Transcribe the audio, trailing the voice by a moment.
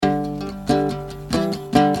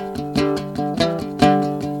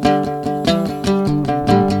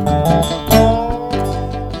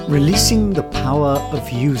of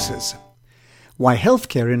users. Why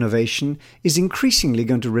healthcare innovation is increasingly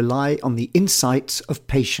going to rely on the insights of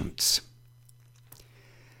patients.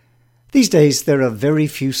 These days there are very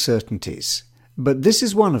few certainties, but this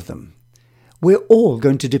is one of them. We're all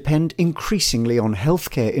going to depend increasingly on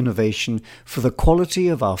healthcare innovation for the quality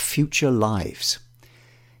of our future lives.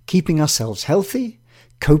 Keeping ourselves healthy,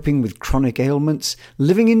 coping with chronic ailments,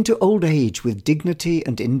 living into old age with dignity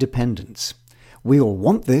and independence. We all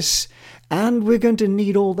want this, and we're going to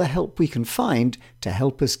need all the help we can find to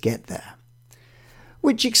help us get there.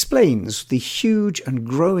 Which explains the huge and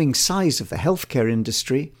growing size of the healthcare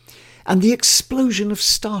industry and the explosion of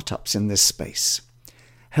startups in this space.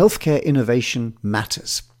 Healthcare innovation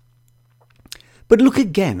matters. But look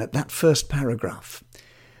again at that first paragraph.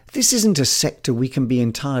 This isn't a sector we can be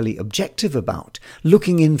entirely objective about,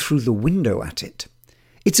 looking in through the window at it.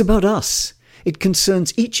 It's about us. It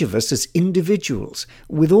concerns each of us as individuals,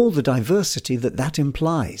 with all the diversity that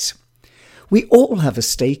implies. We all have a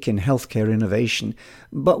stake in healthcare innovation,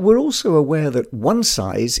 but we're also aware that one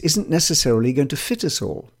size isn't necessarily going to fit us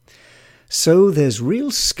all. So there's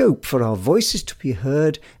real scope for our voices to be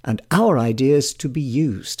heard and our ideas to be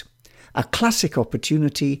used. A classic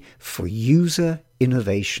opportunity for user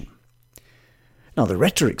innovation. Now, the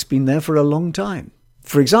rhetoric's been there for a long time.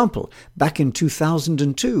 For example, back in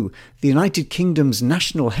 2002, the United Kingdom's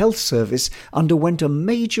National Health Service underwent a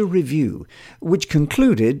major review, which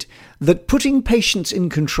concluded that putting patients in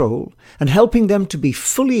control and helping them to be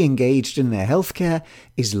fully engaged in their healthcare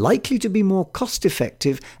is likely to be more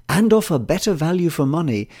cost-effective and offer better value for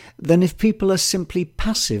money than if people are simply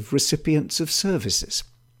passive recipients of services.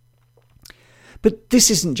 But this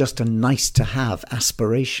isn't just a nice-to-have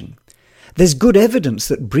aspiration. There's good evidence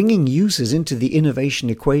that bringing users into the innovation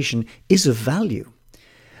equation is of value.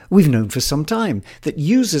 We've known for some time that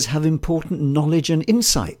users have important knowledge and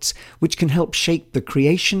insights which can help shape the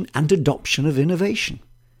creation and adoption of innovation.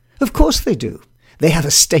 Of course they do. They have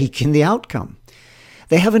a stake in the outcome.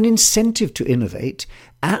 They have an incentive to innovate,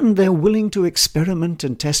 and they're willing to experiment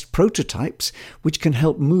and test prototypes which can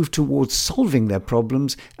help move towards solving their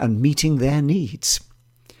problems and meeting their needs.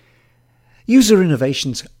 User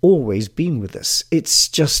innovation's always been with us. It's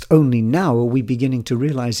just only now are we beginning to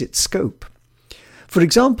realize its scope. For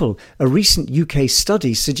example, a recent UK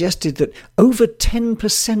study suggested that over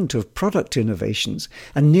 10% of product innovations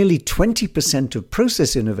and nearly 20% of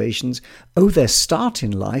process innovations owe their start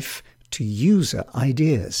in life to user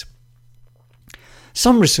ideas.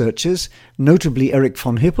 Some researchers, notably Eric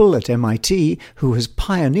von Hippel at MIT, who has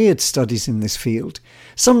pioneered studies in this field,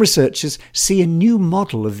 some researchers see a new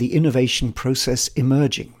model of the innovation process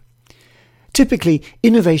emerging. Typically,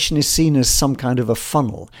 innovation is seen as some kind of a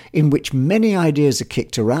funnel in which many ideas are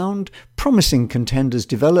kicked around, promising contenders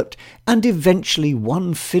developed, and eventually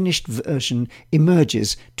one finished version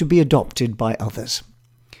emerges to be adopted by others.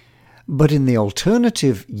 But in the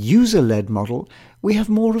alternative user-led model, we have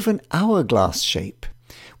more of an hourglass shape,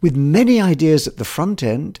 with many ideas at the front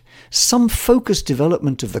end, some focused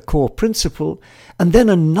development of the core principle, and then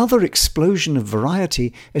another explosion of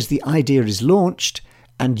variety as the idea is launched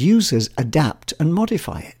and users adapt and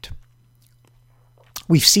modify it.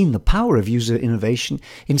 We've seen the power of user innovation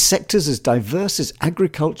in sectors as diverse as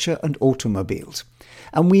agriculture and automobiles.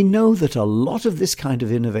 And we know that a lot of this kind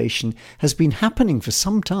of innovation has been happening for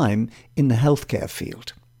some time in the healthcare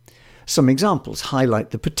field. Some examples highlight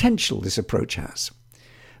the potential this approach has.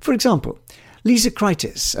 For example, Lisa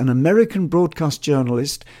Kreitis, an American broadcast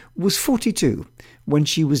journalist, was 42 when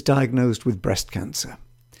she was diagnosed with breast cancer.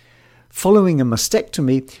 Following a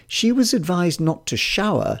mastectomy, she was advised not to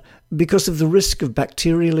shower because of the risk of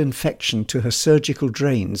bacterial infection to her surgical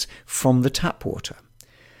drains from the tap water.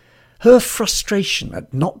 Her frustration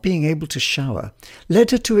at not being able to shower led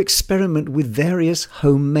her to experiment with various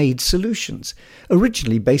homemade solutions,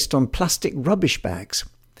 originally based on plastic rubbish bags.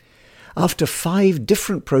 After 5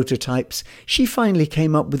 different prototypes, she finally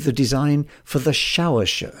came up with the design for the shower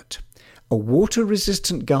shirt, a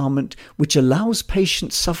water-resistant garment which allows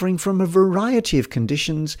patients suffering from a variety of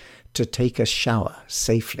conditions to take a shower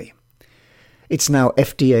safely. It's now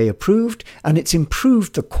FDA approved, and it's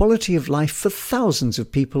improved the quality of life for thousands of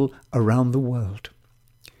people around the world.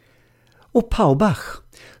 Or Paul Bach,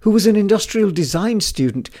 who was an industrial design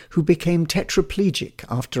student who became tetraplegic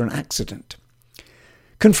after an accident.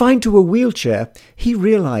 Confined to a wheelchair, he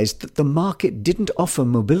realized that the market didn't offer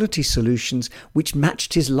mobility solutions which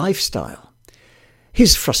matched his lifestyle.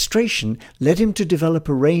 His frustration led him to develop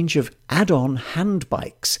a range of add-on hand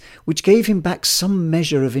bikes, which gave him back some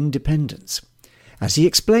measure of independence. As he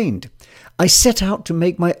explained, I set out to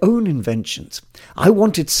make my own inventions. I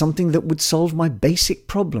wanted something that would solve my basic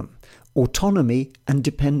problem. autonomy and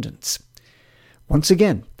dependence. Once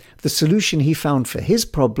again, the solution he found for his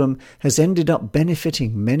problem has ended up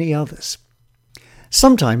benefiting many others.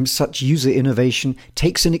 Sometimes such user innovation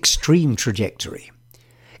takes an extreme trajectory.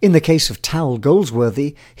 In the case of Tal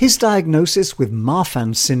Goldsworthy, his diagnosis with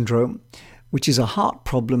Marfan syndrome, which is a heart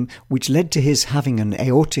problem which led to his having an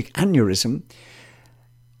aortic aneurysm,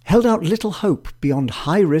 held out little hope beyond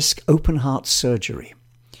high-risk open-heart surgery.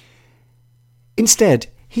 Instead,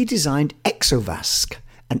 he designed Exovasc,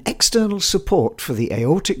 an external support for the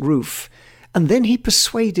aortic roof, and then he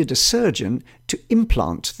persuaded a surgeon to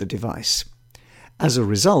implant the device. As a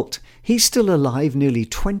result, he's still alive nearly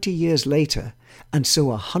 20 years later, and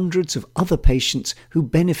so are hundreds of other patients who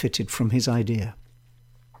benefited from his idea.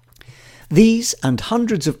 These and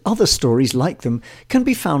hundreds of other stories like them can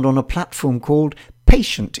be found on a platform called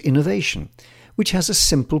Patient Innovation, which has a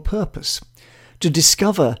simple purpose: to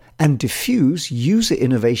discover and diffuse user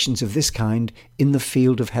innovations of this kind in the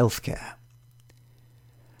field of healthcare.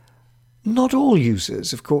 Not all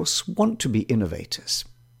users, of course, want to be innovators.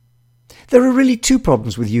 There are really two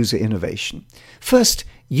problems with user innovation. First,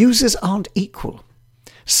 users aren't equal.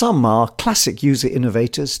 Some are classic user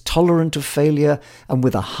innovators, tolerant of failure and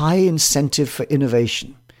with a high incentive for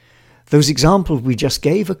innovation. Those examples we just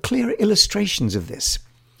gave are clear illustrations of this.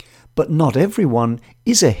 But not everyone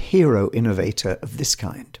is a hero innovator of this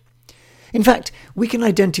kind. In fact, we can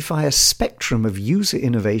identify a spectrum of user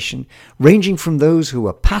innovation ranging from those who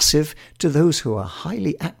are passive to those who are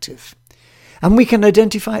highly active. And we can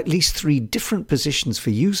identify at least 3 different positions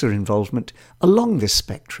for user involvement along this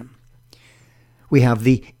spectrum. We have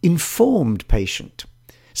the informed patient,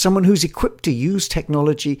 someone who's equipped to use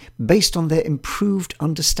technology based on their improved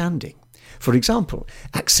understanding. For example,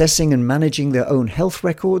 accessing and managing their own health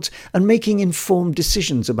records and making informed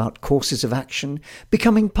decisions about courses of action,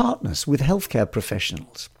 becoming partners with healthcare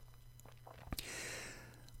professionals.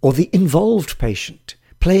 Or the involved patient,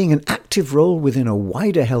 playing an active role within a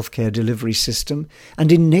wider healthcare delivery system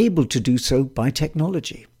and enabled to do so by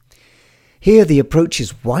technology. Here, the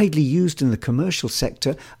approaches widely used in the commercial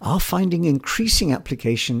sector are finding increasing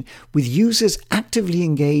application, with users actively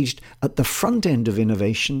engaged at the front end of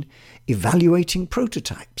innovation, evaluating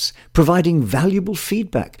prototypes, providing valuable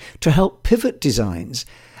feedback to help pivot designs,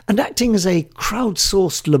 and acting as a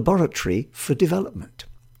crowdsourced laboratory for development.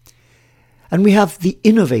 And we have the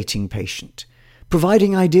innovating patient,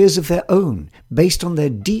 providing ideas of their own based on their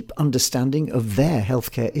deep understanding of their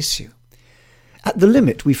healthcare issue. At the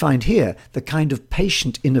limit, we find here the kind of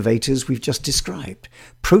patient innovators we've just described,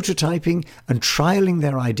 prototyping and trialling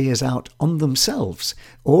their ideas out on themselves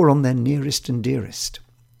or on their nearest and dearest.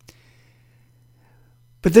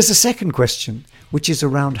 But there's a second question, which is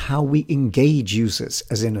around how we engage users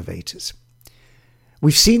as innovators.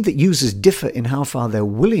 We've seen that users differ in how far they're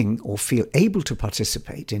willing or feel able to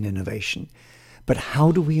participate in innovation, but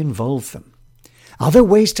how do we involve them? Are there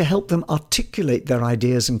ways to help them articulate their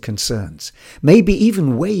ideas and concerns? Maybe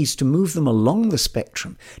even ways to move them along the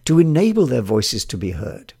spectrum to enable their voices to be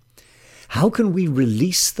heard? How can we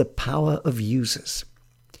release the power of users?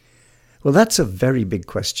 Well, that's a very big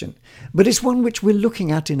question, but it's one which we're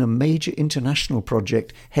looking at in a major international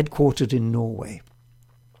project headquartered in Norway.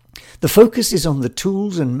 The focus is on the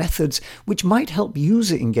tools and methods which might help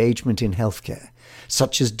user engagement in healthcare,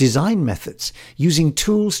 such as design methods, using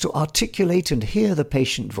tools to articulate and hear the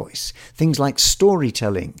patient voice, things like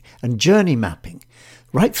storytelling and journey mapping,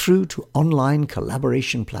 right through to online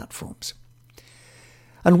collaboration platforms.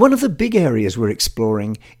 And one of the big areas we're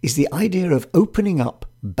exploring is the idea of opening up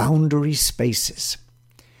boundary spaces.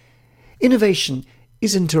 Innovation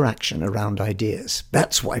is interaction around ideas.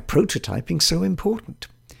 That's why prototyping's so important.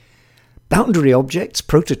 Boundary objects,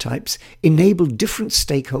 prototypes, enable different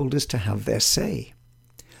stakeholders to have their say.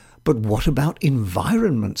 But what about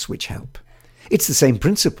environments which help? It's the same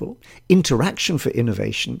principle, interaction for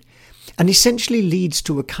innovation, and essentially leads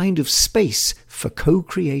to a kind of space for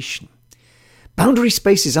co-creation. Boundary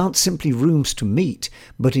spaces aren't simply rooms to meet,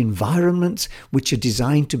 but environments which are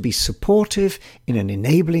designed to be supportive in an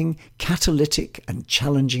enabling, catalytic, and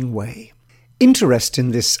challenging way. Interest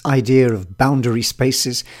in this idea of boundary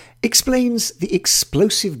spaces explains the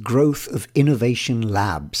explosive growth of innovation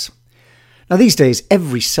labs. Now, these days,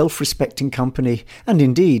 every self-respecting company, and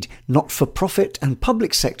indeed not-for-profit and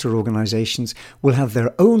public sector organizations, will have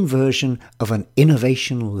their own version of an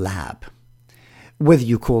innovation lab. Whether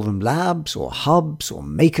you call them labs or hubs or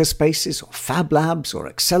makerspaces or fab labs or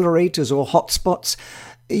accelerators or hotspots,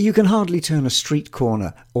 you can hardly turn a street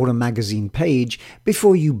corner or a magazine page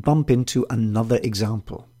before you bump into another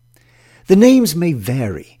example. The names may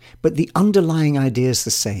vary, but the underlying idea is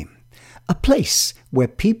the same: a place where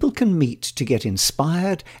people can meet to get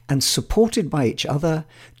inspired and supported by each other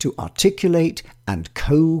to articulate and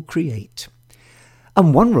co-create.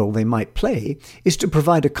 And one role they might play is to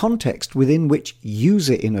provide a context within which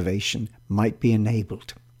user innovation might be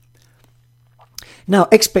enabled. Now,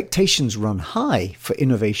 expectations run high for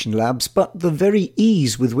innovation labs, but the very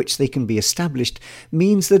ease with which they can be established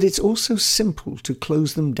means that it's also simple to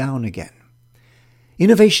close them down again.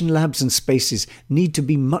 Innovation labs and spaces need to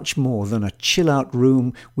be much more than a chill-out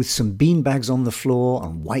room with some beanbags on the floor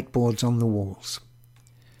and whiteboards on the walls.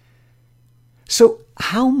 So,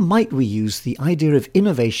 how might we use the idea of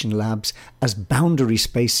innovation labs as boundary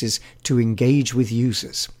spaces to engage with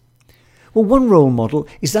users? Well, one role model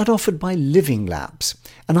is that offered by Living Labs,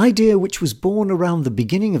 an idea which was born around the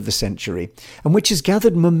beginning of the century and which has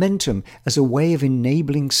gathered momentum as a way of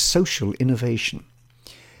enabling social innovation.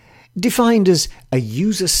 Defined as a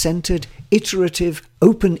user-centered, iterative,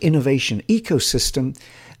 open innovation ecosystem,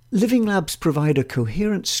 Living Labs provide a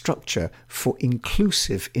coherent structure for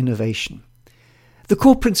inclusive innovation. The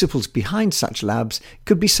core principles behind such labs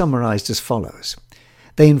could be summarized as follows.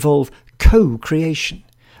 They involve co-creation,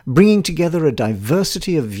 bringing together a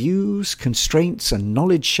diversity of views, constraints, and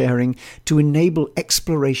knowledge sharing to enable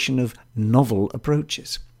exploration of novel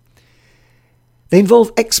approaches. They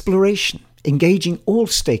involve exploration, engaging all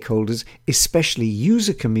stakeholders, especially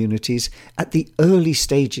user communities, at the early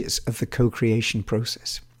stages of the co-creation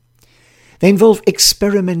process. They involve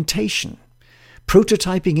experimentation,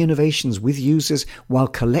 prototyping innovations with users while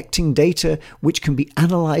collecting data which can be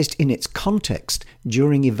analysed in its context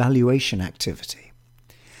during evaluation activity.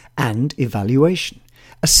 And evaluation,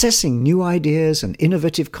 assessing new ideas and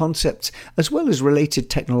innovative concepts as well as related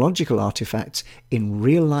technological artifacts in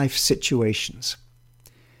real-life situations.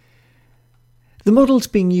 The model's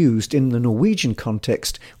being used in the Norwegian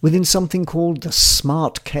context within something called the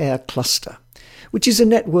Smart Care Cluster, which is a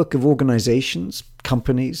network of organisations,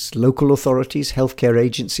 companies, local authorities, healthcare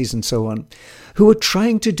agencies and so on, who are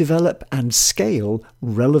trying to develop and scale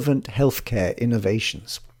relevant healthcare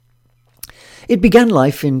innovations. It began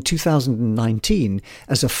life in 2019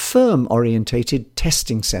 as a firm-orientated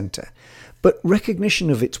testing centre, but recognition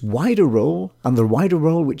of its wider role and the wider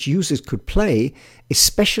role which users could play,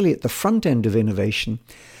 especially at the front end of innovation,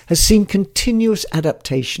 has seen continuous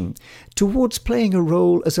adaptation towards playing a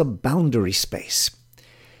role as a boundary space.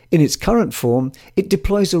 In its current form, it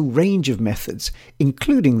deploys a range of methods,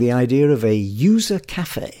 including the idea of a user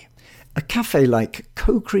cafe, a cafe-like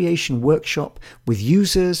co-creation workshop with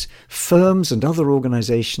users, firms and other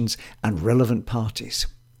organisations and relevant parties.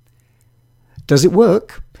 Does it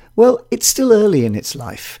work? Well, it's still early in its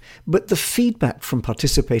life, but the feedback from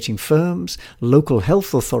participating firms, local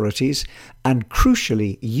health authorities, and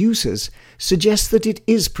crucially users suggests that it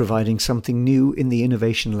is providing something new in the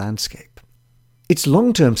innovation landscape. Its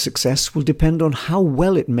long-term success will depend on how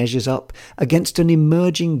well it measures up against an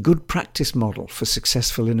emerging good practice model for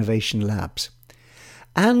successful innovation labs,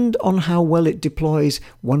 and on how well it deploys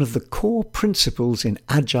one of the core principles in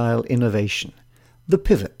agile innovation, the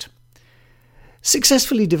pivot.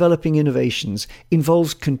 Successfully developing innovations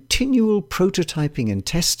involves continual prototyping and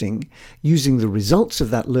testing, using the results of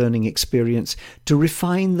that learning experience to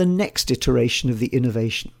refine the next iteration of the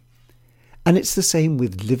innovation. And it's the same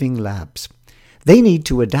with Living Labs. They need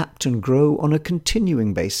to adapt and grow on a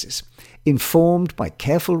continuing basis, informed by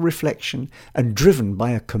careful reflection and driven by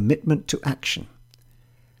a commitment to action.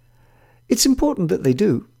 It's important that they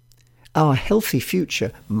do. Our healthy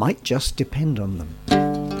future might just depend on them.